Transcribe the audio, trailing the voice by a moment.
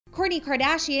Kourtney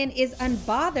Kardashian is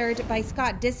unbothered by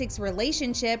Scott Disick's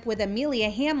relationship with Amelia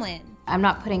Hamlin. I'm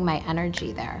not putting my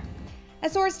energy there. A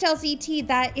source tells ET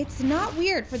that it's not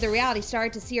weird for the reality star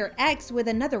to see her ex with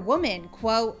another woman.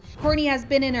 Quote, Kourtney has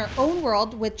been in her own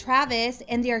world with Travis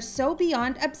and they are so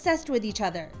beyond obsessed with each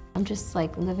other. I'm just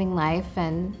like living life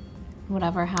and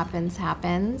whatever happens,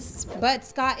 happens. But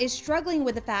Scott is struggling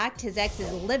with the fact his ex is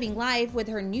living life with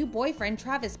her new boyfriend,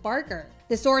 Travis Barker.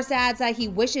 The source adds that he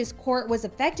wishes Kourt was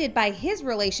affected by his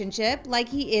relationship like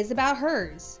he is about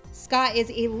hers. Scott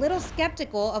is a little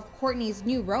skeptical of Kourtney's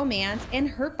new romance and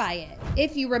hurt by it.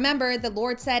 If you remember, the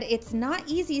Lord said it's not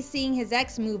easy seeing his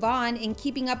ex move on and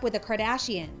keeping up with the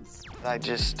Kardashians. I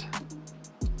just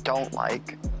don't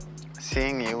like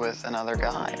seeing you with another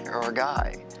guy or a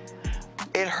guy.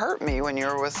 It hurt me when you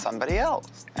were with somebody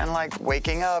else. And like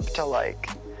waking up to like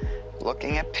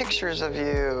looking at pictures of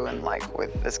you and like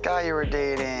with this guy you were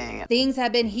dating. Things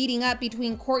have been heating up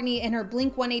between Kourtney and her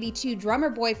Blink-182 drummer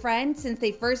boyfriend since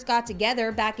they first got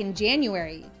together back in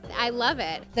January. I love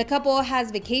it. The couple has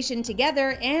vacationed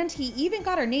together and he even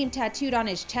got her name tattooed on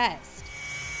his chest.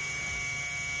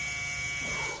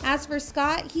 As for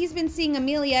Scott, he's been seeing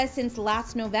Amelia since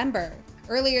last November.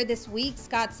 Earlier this week,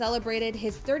 Scott celebrated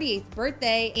his 38th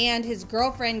birthday and his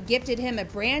girlfriend gifted him a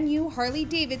brand new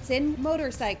Harley-Davidson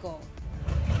motorcycle.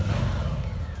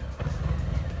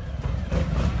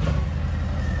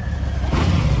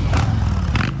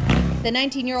 The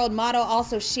 19-year-old model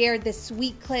also shared this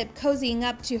sweet clip cozying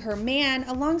up to her man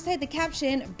alongside the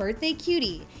caption, "Birthday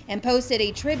Cutie," and posted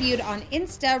a tribute on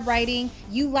Insta writing,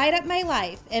 "You light up my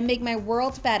life and make my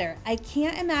world better. I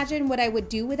can't imagine what I would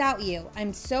do without you.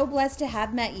 I'm so blessed to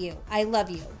have met you. I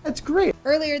love you." That's great.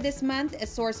 Earlier this month, a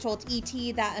source told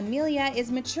ET that Amelia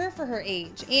is mature for her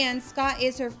age and Scott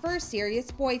is her first serious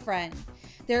boyfriend.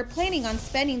 They're planning on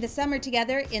spending the summer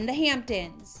together in the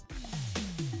Hamptons.